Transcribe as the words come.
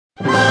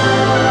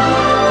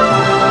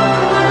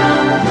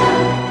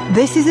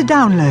This is a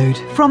download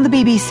from the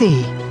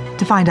BBC.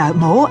 To find out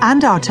more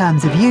and our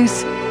terms of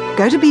use,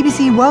 go to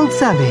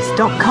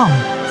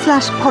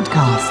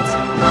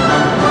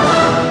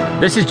bbcworldservice.com/podcasts.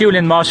 This is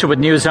Julian Marshall with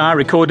Newshour,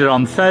 recorded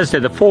on Thursday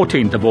the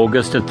 14th of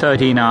August at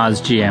 13 hours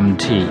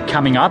GMT.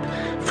 Coming up,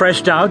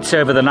 fresh doubts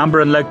over the number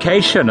and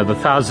location of the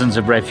thousands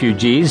of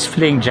refugees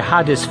fleeing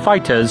jihadist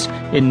fighters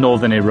in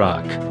northern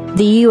Iraq.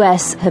 The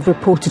US have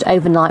reported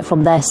overnight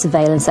from their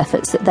surveillance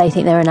efforts that they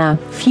think there are now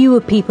fewer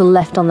people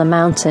left on the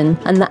mountain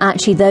and that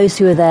actually those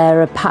who are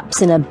there are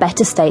perhaps in a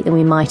better state than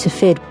we might have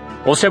feared.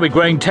 Also, with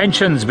growing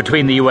tensions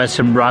between the US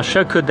and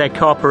Russia, could their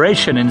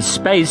cooperation in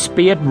space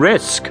be at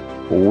risk?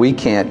 We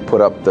can't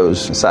put up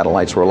those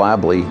satellites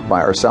reliably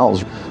by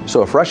ourselves.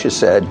 So if Russia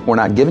said, we're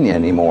not giving you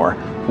any more,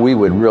 we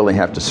would really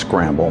have to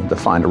scramble to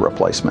find a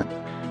replacement.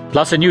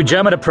 Plus a new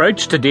German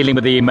approach to dealing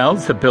with the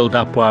emails that build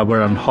up while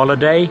we're on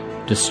holiday.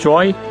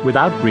 Destroy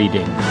without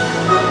reading.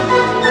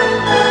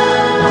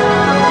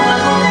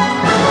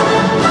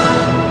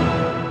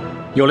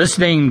 You're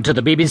listening to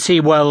the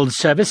BBC World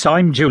Service.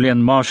 I'm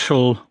Julian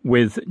Marshall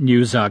with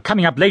Newshour.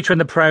 Coming up later in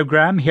the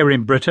programme, here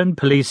in Britain,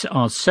 police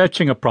are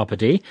searching a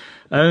property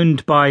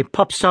owned by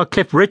pop star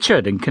Cliff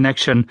Richard in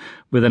connection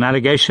with an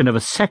allegation of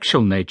a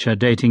sexual nature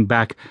dating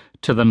back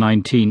to the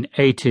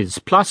 1980s.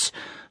 Plus,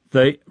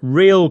 the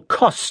real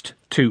cost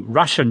to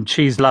Russian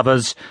cheese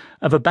lovers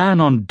of a ban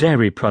on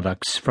dairy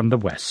products from the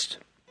West.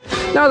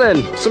 Now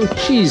then, some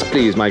cheese,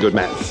 please, my good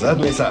man.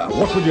 Certainly, sir.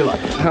 What would you like?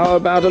 How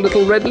about a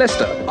little red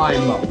Leicester?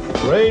 I'm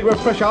afraid we're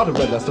fresh out of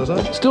red Leicester,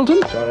 sir.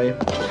 Stilton? Sorry.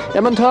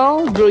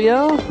 Emmental?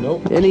 Gruyere?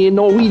 No. Any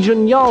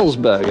Norwegian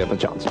Jarlsberger,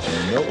 perchance?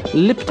 No.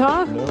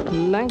 Liptar? No.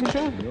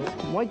 Lancashire?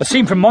 White A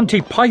scene from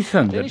Monty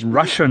Python that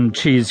Russian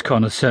cheese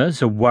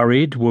connoisseurs are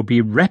worried will be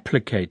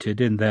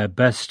replicated in their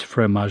best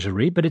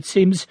fromagerie, but it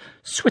seems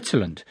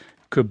Switzerland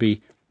could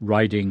be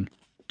riding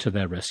to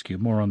their rescue.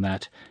 More on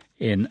that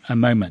in a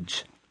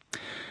moment.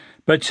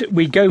 But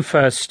we go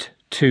first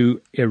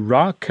to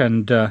Iraq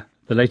and the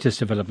latest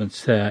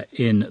developments there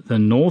in the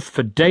north.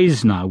 For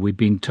days now, we've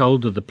been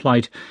told of the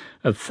plight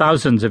of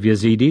thousands of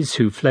Yazidis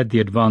who fled the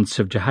advance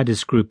of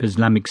jihadist group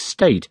Islamic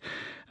State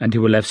and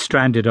who were left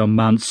stranded on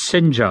Mount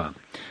Sinjar.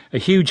 A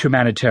huge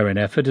humanitarian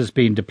effort has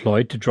been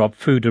deployed to drop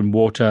food and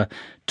water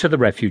to the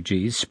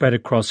refugees spread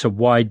across a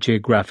wide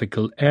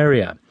geographical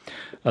area.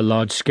 A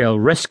large-scale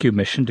rescue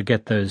mission to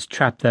get those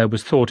trapped there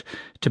was thought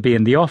to be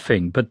in the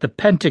offing, but the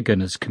Pentagon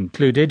has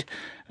concluded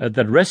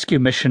that a rescue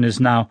mission is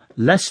now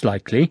less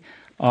likely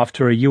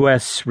after a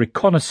US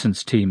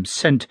reconnaissance team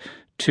sent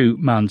to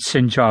Mount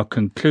Sinjar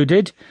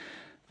concluded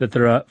that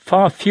there are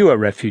far fewer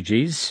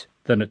refugees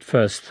than at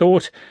first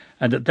thought,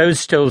 and that those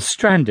still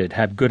stranded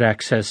have good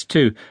access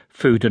to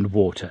food and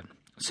water.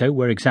 So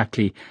where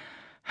exactly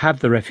have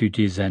the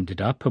refugees ended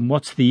up, and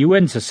what's the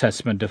UN's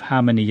assessment of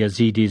how many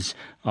Yazidis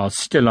are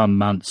still on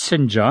Mount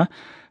Sinjar?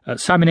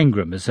 Simon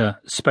Ingram is a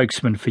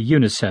spokesman for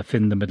UNICEF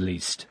in the Middle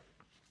East.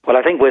 Well,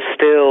 I think we're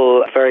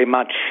still very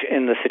much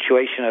in the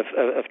situation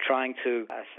of trying to